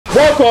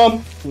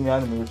Welcome to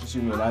UmeAnime, which is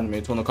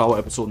UmeAnime Tonikawa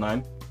episode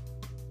 9.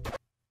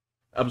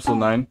 Episode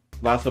 9.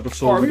 Last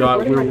episode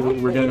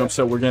we're getting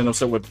upset. We're getting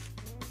upset with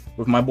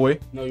my boy.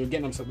 No, you're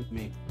getting upset with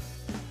me.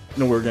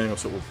 No, we're getting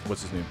upset with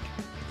what's his name?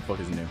 Fuck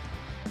his name.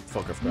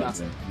 Fuck, I forgot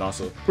his name.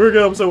 NASA. We're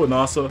getting upset with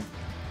NASA.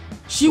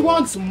 She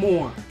wants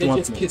more than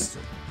just kiss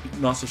her.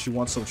 NASA, she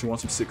wants some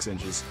 6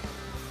 inches.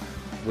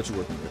 What you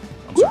working with?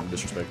 I'm sorry,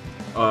 disrespect.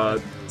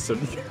 So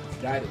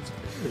Guidance.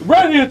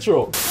 brand new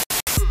intro.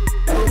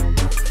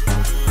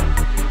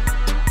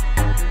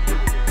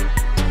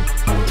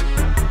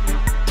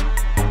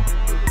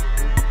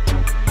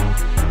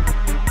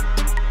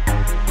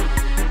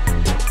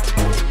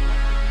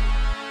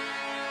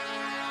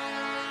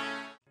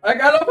 I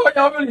love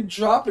how y'all really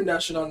dropping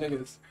that shit on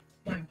niggas.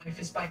 My wife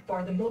is by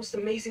far the most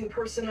amazing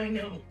person I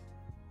know.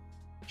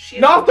 She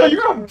NASA,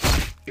 you're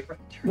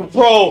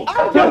bro.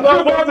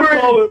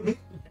 I've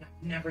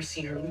never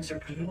seen her lose her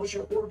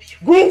composure or beauty.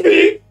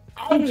 Goofy.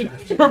 I'm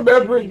just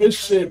remembering this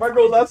shit. My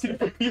girl's asking you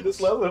to repeat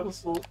this last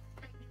episode.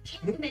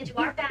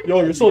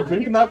 Yo, you're still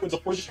drinking that with the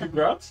 43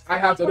 grams? I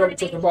have to know what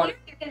you're talking about.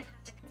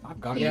 I've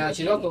got it. Yeah,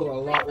 she's also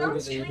a lot older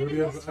than you. Do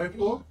you have an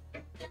iPhone?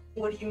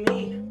 What do you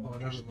mean? Oh,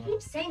 never mind.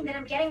 Keep saying that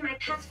I'm getting my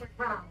password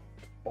wrong.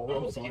 Oh,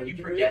 I'm Did sorry. you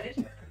forget it?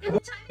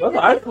 That's an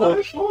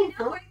iPhone.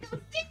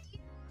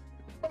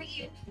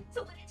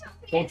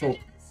 Don't talk.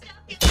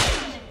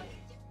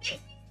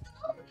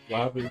 What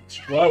happened?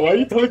 Why are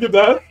you telling him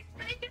that?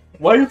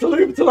 Why are you telling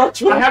him to not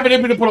try? I haven't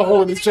even put a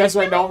hole in his chest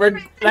right now. We're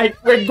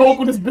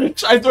Goku this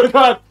bitch. I swear to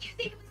God.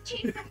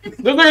 This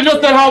nigga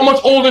just said how much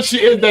older she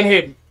is than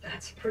him.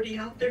 That's a pretty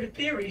out there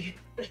theory.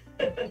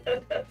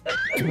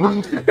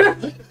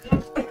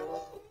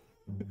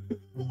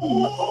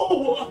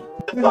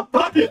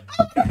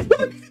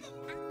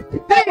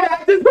 Hey,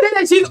 I just said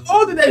that she's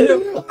older than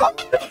him.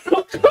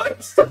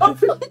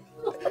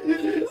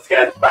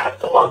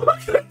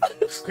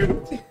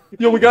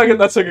 Yo, we gotta get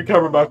that second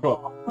camera back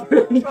up.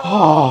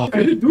 I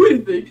didn't do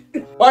anything.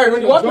 Alright,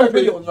 when you watch my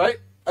videos, right?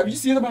 Have you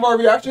seen some of our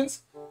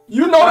reactions?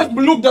 You notice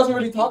Luke doesn't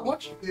really talk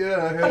much?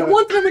 Yeah, And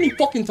one time when he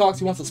fucking talks,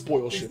 he wants to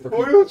spoil shit.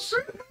 Oh,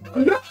 shit. I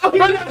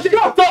haven't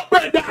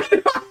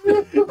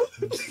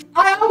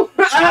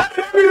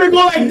even go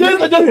like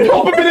this. I just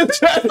throw him in his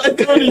chest. I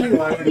tell you.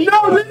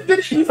 No,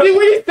 you see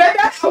when he said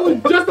that? I was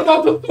just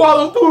about to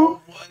swallow too.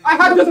 I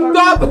had to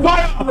stop the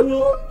fire.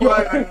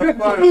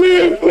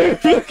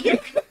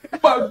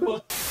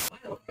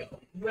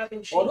 You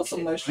haven't Oh, that's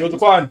some nice Yo, shoes.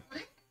 Japan.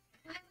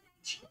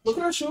 Look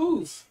at her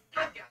shoes.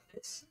 I got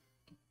this.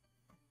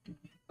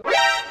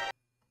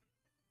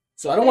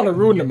 So I don't want to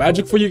ruin the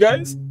magic for you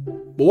guys,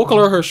 but what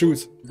color are her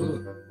shoes?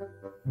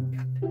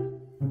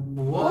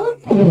 What?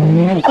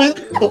 wait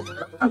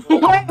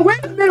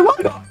a minute, what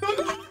the?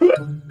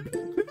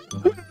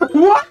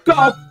 What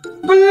the?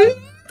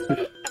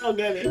 I don't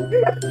get it.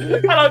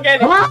 I don't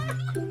get it. Huh?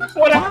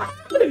 What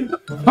happened?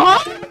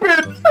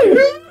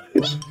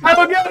 I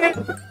don't get it.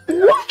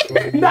 What?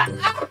 The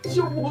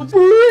actual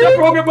that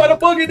program by the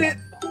bug in it.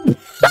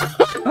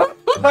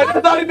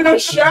 That's not even a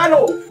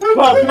shadow.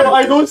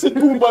 I don't sit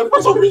too, but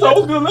for some reason I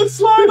was gonna let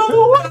slide. I don't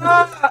know what.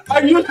 I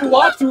used to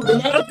want to.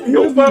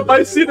 Yo, fam,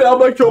 I see that. I'm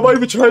like, yo, I'm not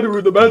even trying to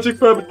ruin the magic,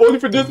 fam. Only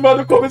for this man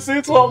to come and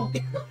say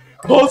something.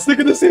 I was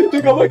thinking the same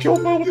thing. I'm like, yo,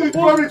 fam, what the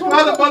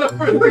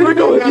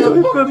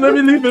fuck? Let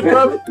me leave it,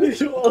 fam.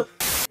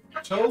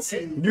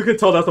 Chelsea. You can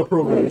tell that's a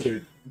program,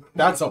 dude.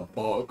 That's a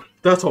bug.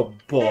 That's a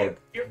bug.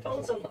 Your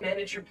phone's on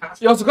manage your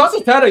password. Yo, so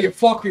Khazie tell her you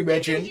fuck you,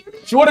 bitch.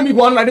 She wouldn't be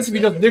one like this if you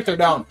just dicked her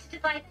down.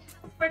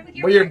 But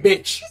you're a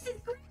bitch.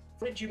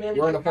 Did you manage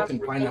You're in your a fucking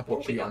password pineapple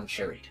before tree we on got the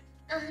shirt.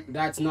 married?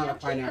 That's not a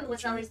pineapple.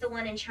 was always the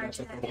one in charge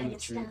of that kind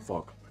of stuff.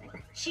 Fuck.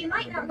 She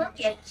might not look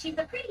it. She's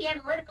a pretty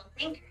analytical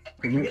thinker.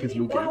 Luke is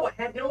Luke. Wow,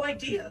 I had no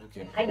idea.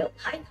 I know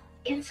Python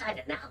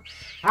inside and out.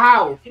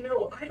 How? You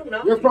know, I don't You're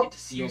often from- get to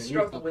see Yo, you you're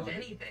struggle from- with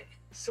anything.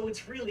 So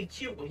it's really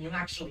cute when you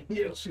actually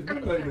do. She I'm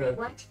looked like sorry, that.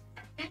 what?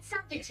 That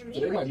sounded to me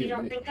They might like be you don't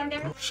right. think I'm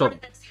very Shut one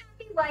of those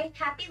happy wife,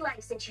 happy life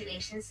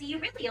situations, so you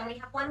really only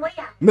have one way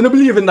out. I'm gonna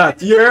believe in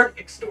that, yeah?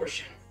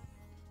 Extortion.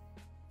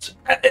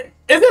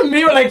 Isn't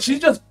me like she's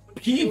just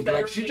peeved,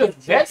 like she's just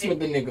vexed with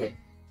the nigga.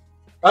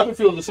 I've been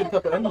feeling the same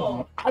type of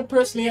energy. I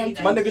personally am.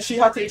 My nigga, she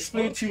had to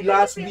explain to you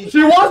last week.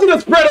 She wants you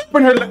to spread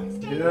open her legs.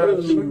 Yeah,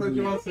 she looked like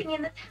you want to Nothing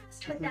in the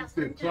past without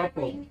Stay drop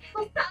remembering.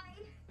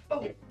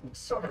 Oh,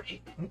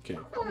 sorry. Okay.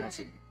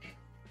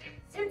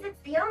 Since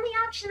it's the only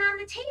option on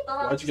the table,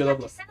 I'll Why'd you just get have up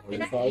to like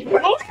settle for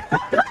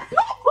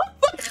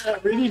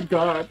that. Really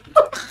God.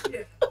 I'm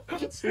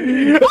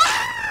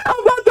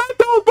not that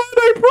dumb, but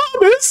I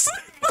promise.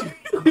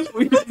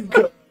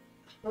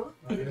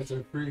 That's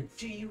a free.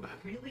 Do you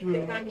really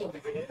think I'm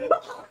Nigga,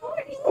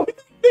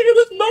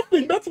 that's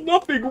nothing. That's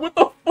nothing. What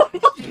the fuck?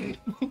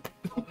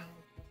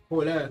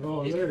 Who that?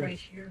 Oh, It's yeah. right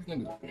here.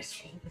 Nigga,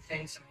 It's all the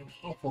things I need.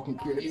 I don't fucking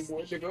care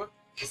anymore, nigga.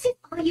 Is it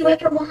all you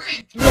ever want?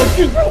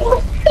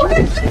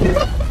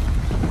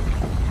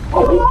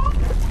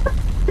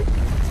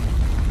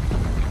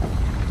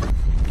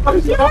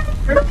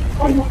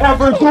 All you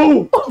ever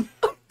do.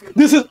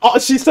 This is all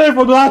she said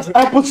from the last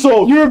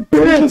episode. You're a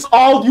bitch. This is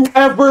all you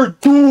ever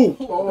do.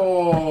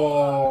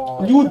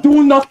 Oh. You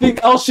do nothing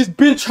else. She's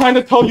been trying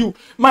to tell you,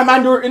 my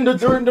man, you're in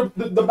during the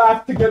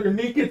bath together,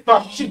 naked.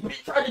 Fam. She's been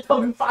trying to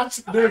tell you, fam,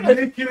 they're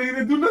naked. You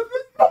didn't do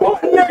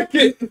nothing.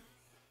 Naked.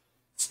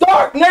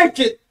 Start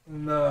naked.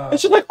 Nah. And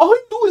she's like, all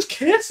you do is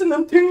kiss and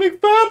them thing like,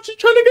 fam. She's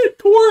trying to get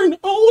torn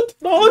out,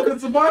 dog.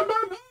 It's about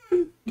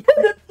man.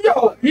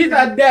 Yo, he's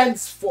a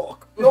dense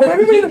fuck. No,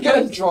 maybe we should get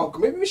him drunk.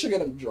 Maybe we should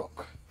get him drunk.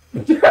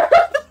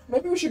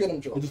 Maybe we should get him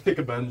And drunk. just take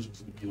advantage of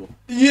the deal.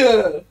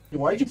 Yeah.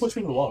 Why did you push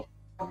me to the wall?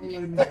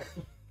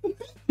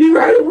 He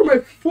ran over my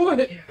foot.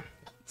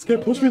 This guy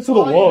pushed me to the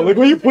wall. Like,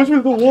 why you push me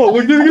to the wall?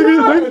 Like, did you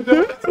give me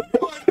a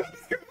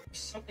There's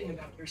something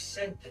about your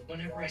scent that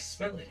whenever I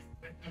smell it,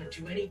 I want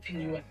to do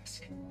anything you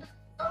ask.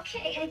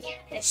 Okay, I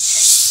get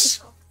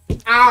it.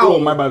 Oh,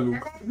 my bad,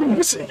 Luke.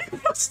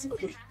 Casa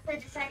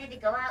decided to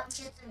go out and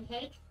get some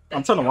cake.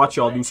 I'm trying to watch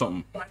y'all do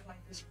something. My life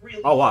is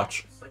really I'll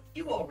watch. But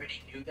you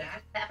already knew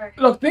that. Pepper.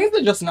 Look, things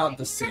are just not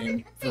the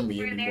same for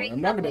me anymore.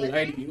 I'm not gonna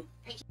lie to you.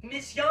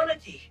 Miss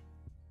Yanagi.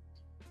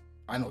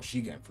 I know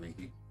she getting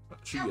freaky.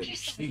 She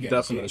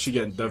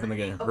getting definitely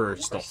getting her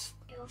stuff.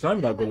 She's not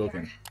even that good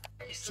looking.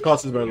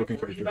 Scott's is better looking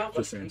character. About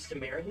Just what saying. to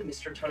marry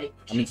Mr. Tonikawa.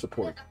 I mean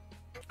support.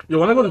 Yo,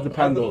 when I go to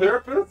Japan though,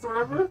 Therapist,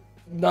 whatever.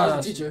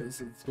 Nah, teacher. It's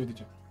a school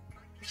teacher.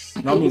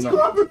 not me now.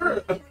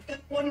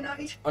 One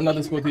night.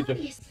 Another school teacher.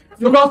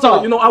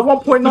 Tsukasa, you know, at one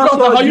point,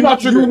 Tsukasa, how you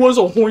not you triggered? was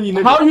a horny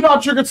nigga. How you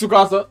not triggered,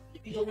 Tsukasa?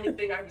 The only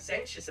thing I was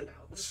anxious about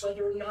was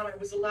whether or not I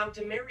was allowed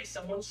to marry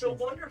someone so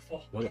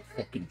wonderful. What a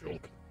fucking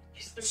joke.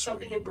 Is there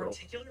something in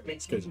particular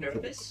making you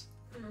nervous?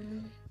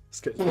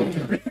 This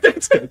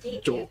guy's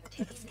a joke.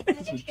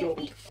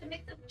 To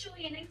make them joy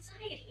and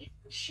anxiety.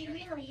 She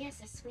really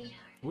is a sweetheart.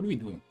 What are we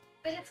doing?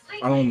 But it's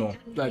quite I don't know.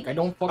 Like, I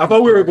don't. I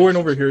thought we were going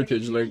over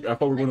heritage. Like, I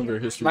thought we were going over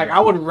history. Like, I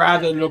would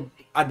rather look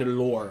at the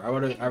lore.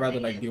 I'd rather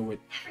like deal with.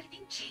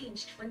 Everything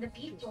changed when the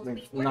people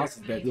Like, now it's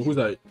dead. Yo, who's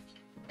that?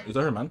 Is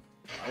that her man?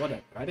 What?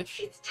 Right?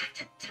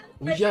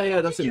 Oh, yeah,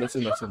 that's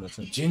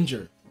him.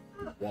 Ginger.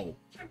 Whoa.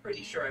 I'm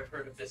pretty sure I've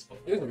heard of this before.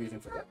 There's a reason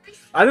for that.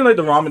 I didn't like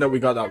the ramen that we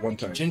got that one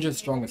time. Ginger's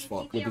strong as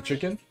fuck. With the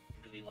chicken?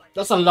 Really like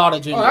That's a lot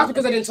of ginger. Oh, that's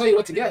because I didn't tell you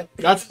what to get.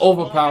 That's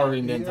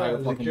overpowering the entire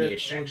Yeah, fucking you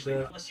dish. can't- actually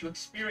unless you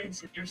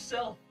experience it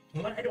yourself.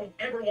 But I don't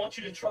ever want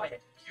you to try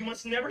it. You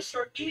must never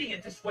start eating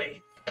it this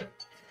way. I don't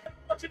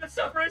want you to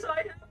suffer as I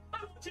have. I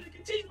want you to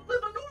continue to live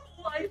a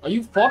normal life. Are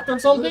you fucked or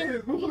something?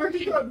 It looks like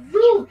he got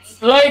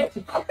zoots. Like,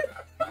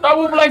 I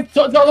would like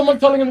tell them I'm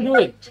telling him to do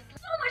it. So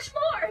much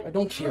more. I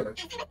don't care.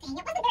 It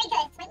wasn't very good. So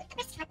I went to the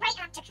restaurant right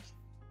after.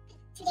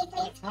 2 days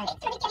later, I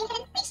started getting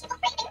an insatiable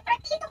craving for a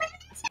piece of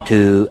whatever.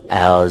 2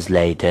 hours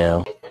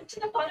later. To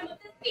the bottom of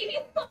this baby.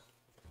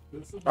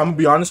 I'm gonna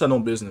be honest, I know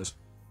business.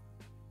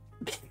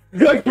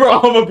 Like, bro,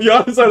 I'm gonna be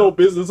honest, I know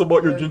business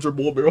about your ginger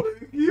bowl, bro.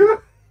 Yeah.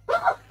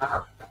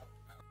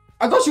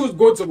 I thought she was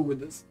going somewhere with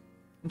this.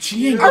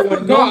 She ain't I going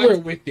forgot. nowhere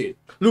with it.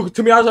 Look,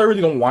 to be honest, I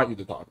really don't want you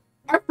to talk.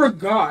 I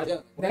forgot.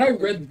 Then I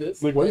read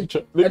this. Like, why you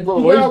chat? Like, bro,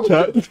 why you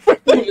chat?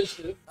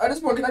 At this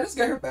point, can I just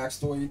get her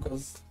backstory?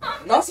 Because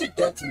Nasi's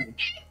dead to me.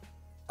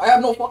 I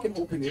have no fucking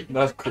hope in him.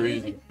 That's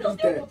crazy. He's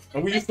dead.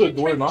 And we used to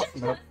adore Nas,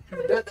 man.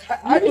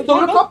 I used to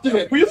look up to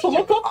him. We used to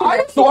look up to I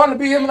him. used to want to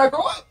be him when I grow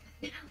up.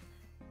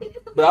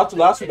 But after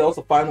last week, that was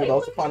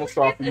the final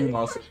straw for you,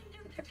 Nas.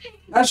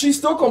 And she's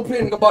still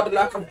complaining about the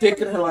lack of dick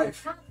in her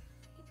life.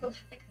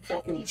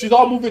 Fucking. She's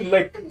all moving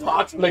like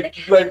toxic, like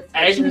She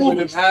angry with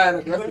moving him. mad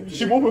aggressive.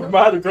 She moving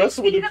mad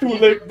aggressive with him too.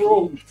 Like,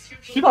 bro,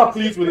 she's not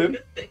pleased with him.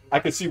 I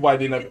can see why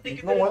they never.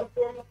 You know what?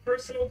 Form of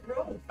personal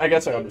growth. I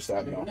guess I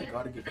understand now.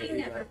 Gotta get I that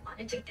never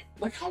wanted to get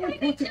Like how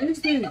important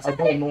is this? I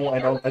don't know. I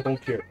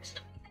don't care.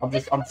 I'm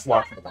just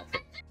watching it.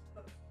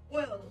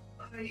 Well,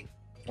 I.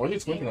 Why are you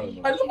squinting at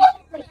him? I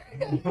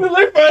love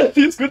Like, man,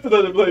 she's squinting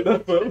at him like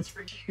that, bro.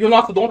 You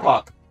Nasa, don't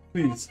talk,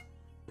 please.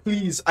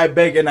 Please, I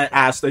beg and I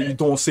ask that you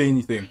don't say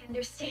anything. I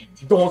understand.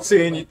 Don't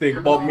say anything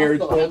about marriage.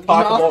 Don't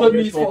talk about marriage.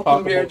 needs Don't fucking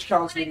talk marriage about.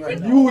 counseling right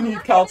now. You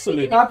need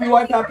counseling. Happy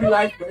wife, happy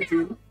life,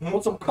 Bridget.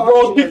 Want some cock?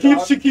 Bro, right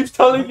now. she keeps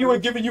telling you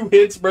and giving you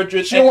hints,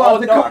 Bridget. She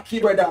wants the cock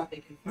key right now.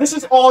 This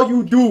is all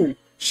you do.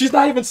 She's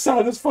not even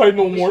satisfied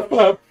no more,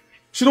 fam.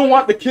 She don't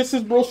want the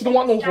kisses, bro. She don't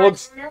want no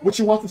hugs. What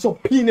she wants is some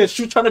penis.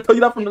 She was trying to tell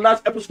you that from the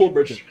last episode,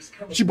 Bridget.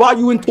 She brought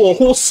you into a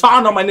whole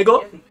sauna, my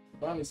nigga.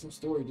 Buy me some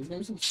story. Just give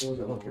me some story.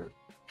 I don't care.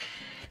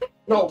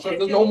 No, because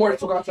there's no more to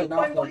go outside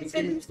now. So just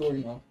give me the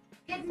story now.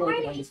 Good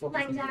morning,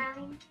 my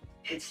darling.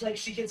 It's like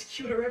she gets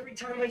cuter every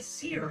time I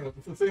see her.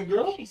 It's the same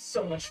girl? She's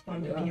so much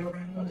fun to be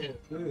around.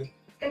 Yeah.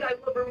 And I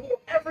love her more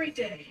every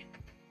day.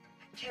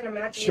 I can't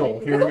imagine. Yo,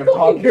 anything hear him else.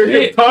 talk, hear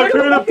him talk,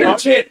 hear him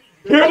talk.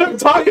 Hear him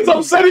talk, it's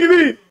upsetting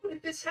me. How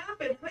did this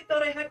happen? I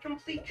thought I had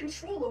complete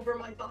control over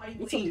my body.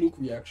 What's a Luke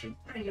reaction?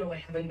 I know I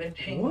haven't been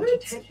paying What? much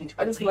attention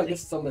to I just feel like lately.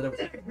 this is something that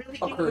Did I really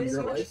occurred gain in this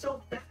your much life.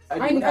 so fast?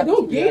 I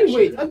don't gain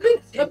weight. I've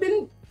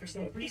been. There's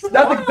no reason.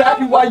 That's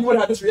exactly why you would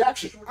have this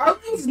reaction. I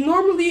was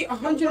normally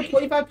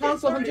 125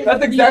 pounds to 100.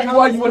 That's exactly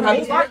why you would have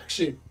this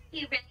reaction.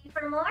 You ready for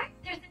for more?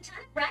 There's a ton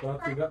of bright You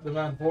ones. got the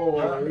man.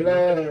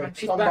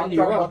 She's batting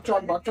you up.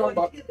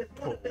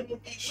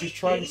 She's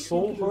trying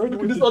so hard.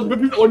 Look at this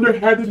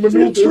underhanded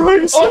maneuver. She's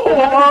trying so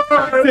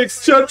hard.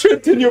 Takes chat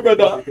in your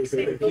brother.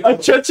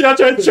 And chat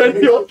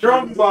your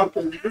drum back.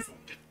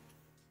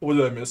 What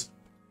did I miss?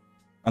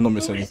 I don't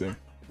miss anything.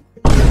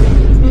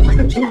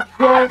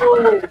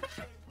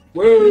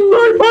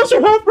 Whoa! Pass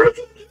your hand, bro.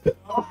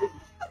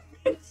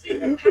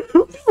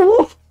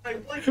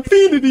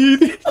 Feed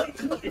it.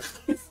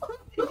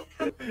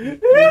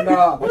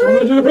 Nah.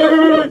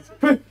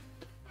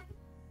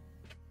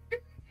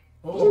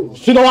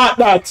 She don't want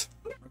that.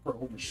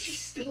 She's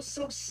still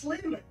so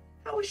slim.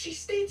 How has she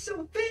stayed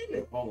so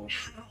thin? How?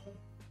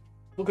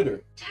 Look at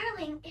her.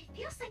 Darling, it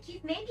feels like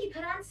you've maybe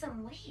put on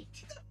some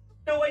weight.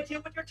 No idea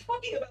what you're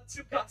talking about,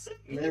 Tsukasa.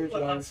 You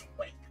put on some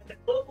weight. It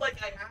look like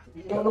I have.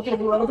 No, look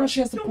how she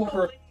has to put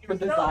her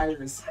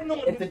desires I'm the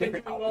one into who's been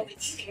different doing all the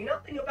outfits. eating.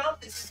 Nothing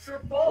about this is your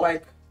fault.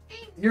 Like,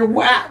 you're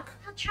whack.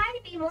 I'll try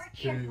to be more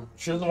careful.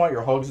 She doesn't want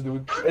your hugs,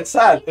 dude. It's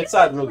sad. It's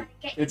sad, really.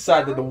 It's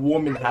sad that the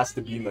woman has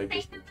to be like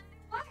this.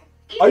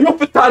 Are you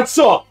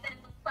Patanso?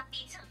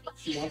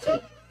 She wants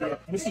to.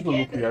 This is the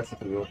look reaction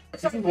for you.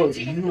 This is what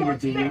you would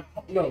do.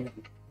 No.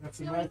 That's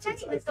a nice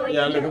exercise.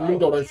 Yeah, look, we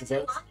don't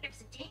exercise.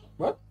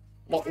 What?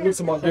 Well, look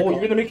some more. Oh,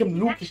 you're gonna make him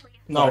look.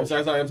 No.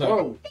 Sorry, I'm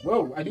sorry.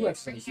 Whoa, I do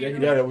exercise. Yeah,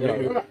 Yeah. What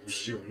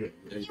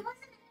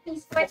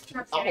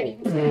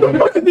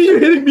are you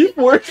hitting me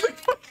for?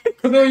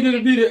 Because now you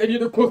didn't beat it and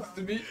you're supposed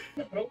to be.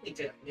 Not only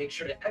did I make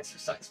sure to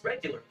exercise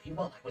regularly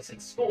while I was in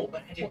school,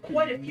 but I did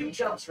quite a few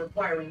jobs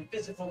requiring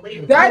physical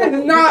labor. That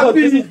is not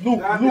This the. is Luke.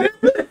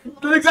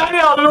 That's exactly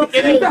how Luke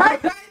is. He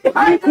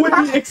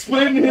quickly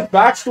explaining his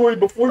backstory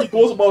before he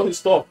goes about his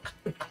stuff.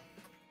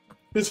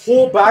 His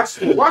whole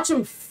backstory. Watch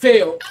him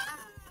fail.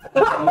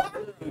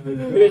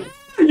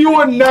 You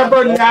would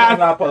never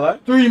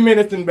last 3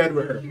 minutes in bed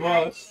with her.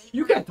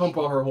 You can't thump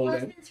out her whole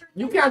day.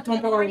 You can't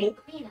thump out her whole.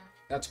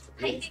 That's I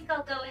crazy. think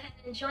I'll go ahead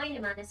and join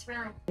him on his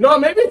run. No,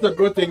 maybe it's a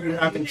good thing you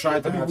haven't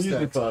tried to have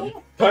sex.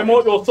 Time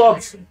out your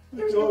subs.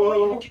 There's no way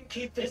you can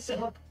keep this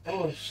up.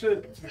 Oh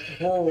shit.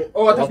 Oh,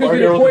 I thought you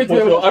were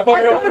ponytail. I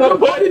thought you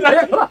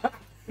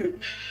were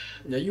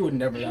Yeah, you would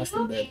never last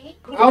in bed. Okay.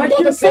 I'm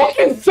fucking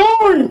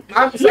sorry.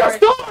 I'm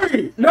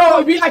sorry. No,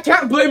 I mean I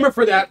can't blame her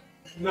for that.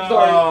 No.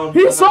 Sorry.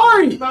 He's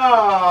sorry.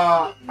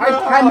 Nah. I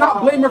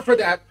cannot blame her for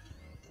that.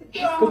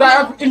 Because I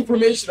have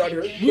information on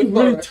her. You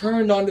really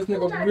turned on this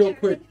nigga real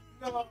quick.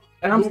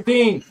 And I'm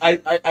staying.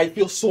 I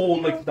feel so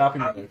like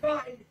snapping at I'm her.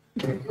 fine.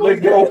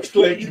 Like bro,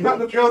 You got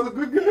the girl's a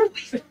good girl.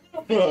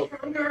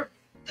 Stronger.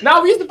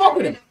 Now we used to fuck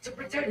with him. To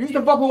protect We used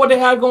to fuck with what they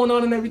had going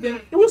on and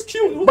everything. it was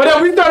cute. But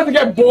then we started to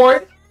get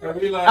bored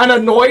and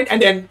annoyed, and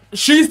then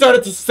she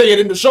started to say it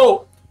in the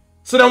show.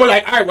 So then we're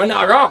like, alright, we're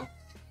not wrong.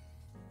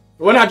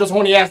 We're not just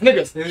horny ass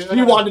niggas. Yeah.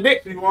 She wanted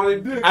dick, He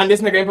wanted dick. and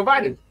this nigga ain't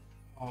provided.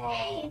 Hey,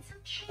 Oh. it's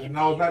okay. And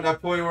now it's at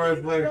that point where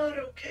it's like, not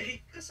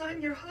okay, because I'm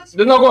your husband.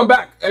 There's no going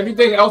back.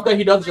 Everything else that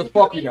he does is just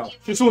fuck me now.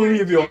 She soon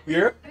leave you.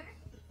 Yeah?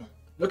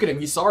 Look at him,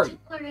 he's sorry.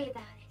 Don't worry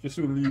about She it.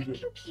 soon I leave you.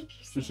 can keep you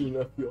She safe. soon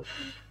left you.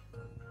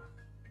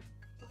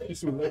 She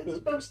soon left It's you.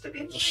 supposed to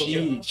be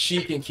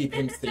She can keep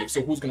him safe.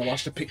 So who's gonna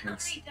watch the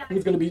picnics?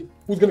 Who's gonna take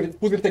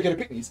care of the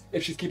picnics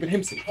if she's keeping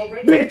him safe?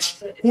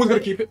 Bitch! Who's gonna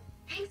keep it?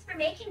 Thanks for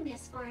making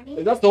this for me.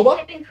 Is that soba?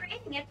 I've been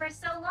craving it for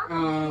so long.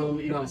 No.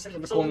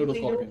 The corn noodles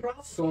fucking.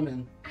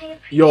 Somen. I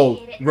appreciate Yo,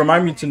 it.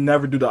 remind me to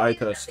never do the eye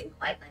test. Nothing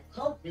quite like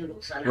cold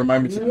noodles on a-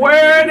 Remind me to.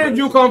 Where did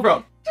you come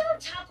from? Don't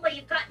talk while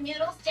you've got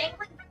noodles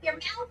dangling from your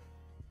mouth.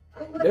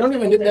 They don't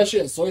even dip that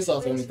shit in soy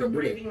sauce or Thanks for anything,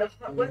 do they? braving the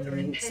hot weather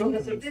and paying us a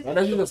Sometimes. visit.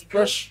 That's just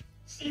fresh.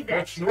 See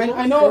that?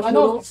 I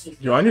know.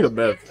 Yo, I need a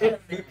bed.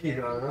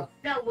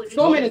 No, would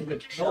So you- many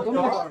bitch. No, Don't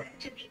no, talk.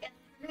 to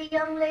the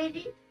young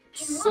lady.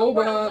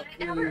 Soba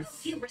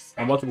is.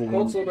 I'm about to go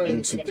Cold soba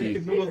in is- some tea.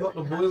 taking noodles out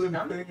the boiling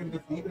thing and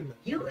just eating it.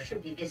 You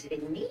should be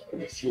visiting me in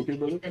this You okay,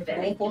 brother? the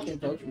very Don't fucking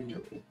least. touch me.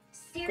 Because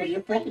Seriously?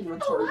 you're fucking Oh,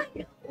 retarded. I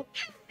know.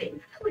 Camping.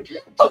 I would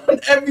love to. On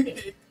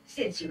everything.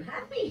 Since you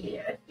have me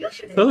here, you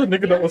should. Tell the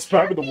nigga that was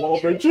spamming the wall,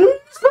 bitch.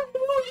 What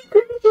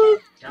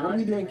are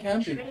you doing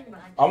camping?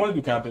 I want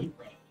to do camping.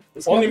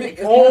 It's Only- camping.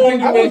 It's only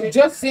camping. I way- was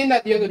just saying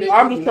that the other day.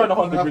 I'm just trying to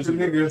hunt the Not for grizzly.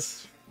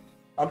 niggas.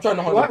 I'm trying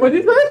to hunt. What? What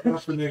did you say?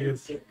 Not for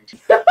niggas.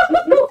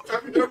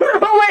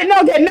 Oh wait,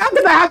 no, okay, now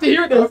because I have to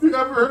hear this. Have you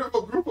ever heard of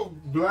a group of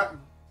black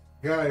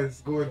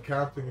guys going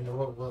camping in the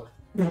whole world?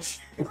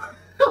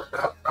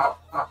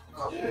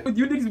 With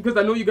you niggas because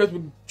I know you guys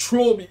would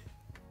troll me.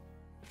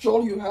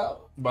 Troll you how?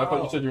 But I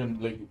thought you said you're in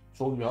like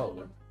told you how.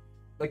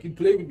 Like you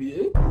play with me,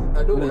 eh? I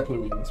know Who that. play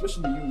with you?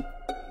 Especially you.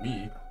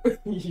 Me.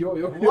 Yo.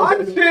 What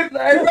shit?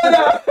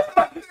 The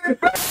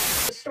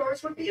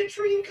stars would be a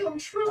dream come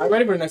true. I'm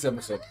ready for the next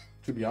episode.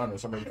 To be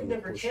honest, I'm ready I've for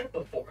never the push. camped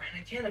before,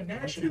 and I can't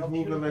imagine Keep how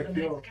moving beautiful like the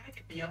night yo. sky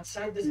could be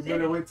outside this You better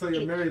day. wait till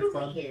you're It married, truly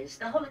son. is.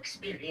 The whole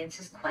experience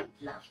is quite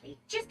lovely.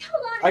 Just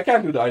hold on. I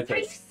can't do the eye Are you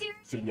test. serious?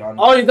 To be honest,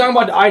 Oh, you're talking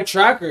about the eye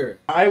tracker.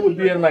 I would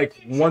be in like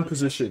one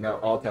position at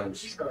all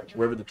times,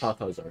 wherever the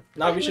tatas are.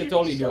 Now we should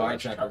totally do eye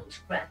tracker.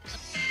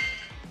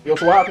 Yo,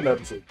 so what happened that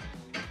episode?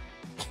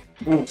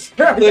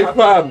 Like,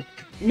 fam.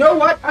 You know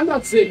what? I'm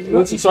not saying nothing.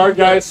 Listen, sorry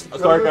guys.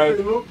 Sorry guys.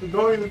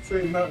 Don't even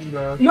say nothing,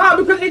 man. No,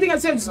 because anything I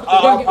said is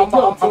I'm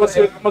gonna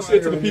say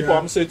it to the people. I'm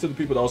gonna say it to the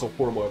people. That was a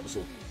horrible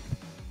episode.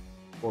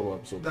 Horrible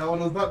episode. That one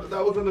was not.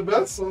 That wasn't the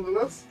best. One of the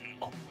best.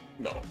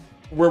 No.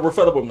 We're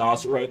fed up with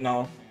Nas right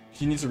now.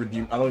 He needs to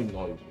redeem. I don't even know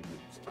how he can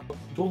redeem.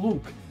 But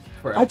Luke,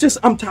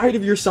 I'm tired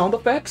of your sound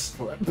effects.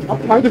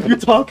 I'm tired of you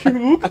talking,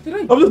 Luke. I'm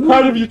just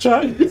tired of you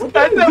chatting. He said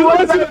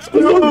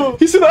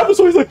the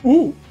episode. He's like,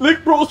 ooh,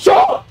 like, bro,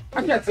 shut up.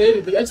 I can't say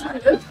anything.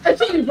 I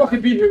can't even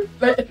fucking be here.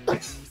 Like,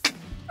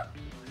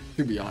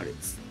 To be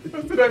honest.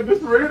 At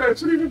this rate, that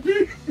shouldn't even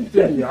be.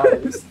 to be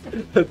honest.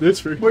 At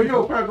this rate. But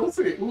yo, Pat, don't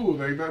say ooh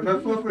like that.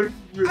 That's something.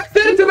 I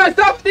said it to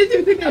myself. Didn't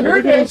even think I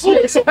heard that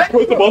shit.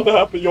 What's about to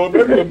happen, yo? I'm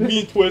making a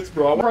mean twist,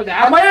 bro.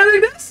 Am I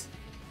editing this?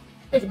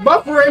 It's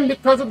buffering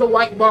because of the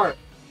white bar.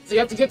 So you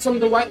have to get some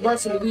of the white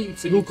bars from the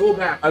leaves so you go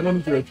back. I don't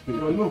need your education.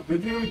 Yo, look,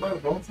 did you really buy the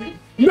bounty?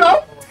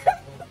 No!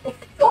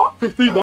 $15.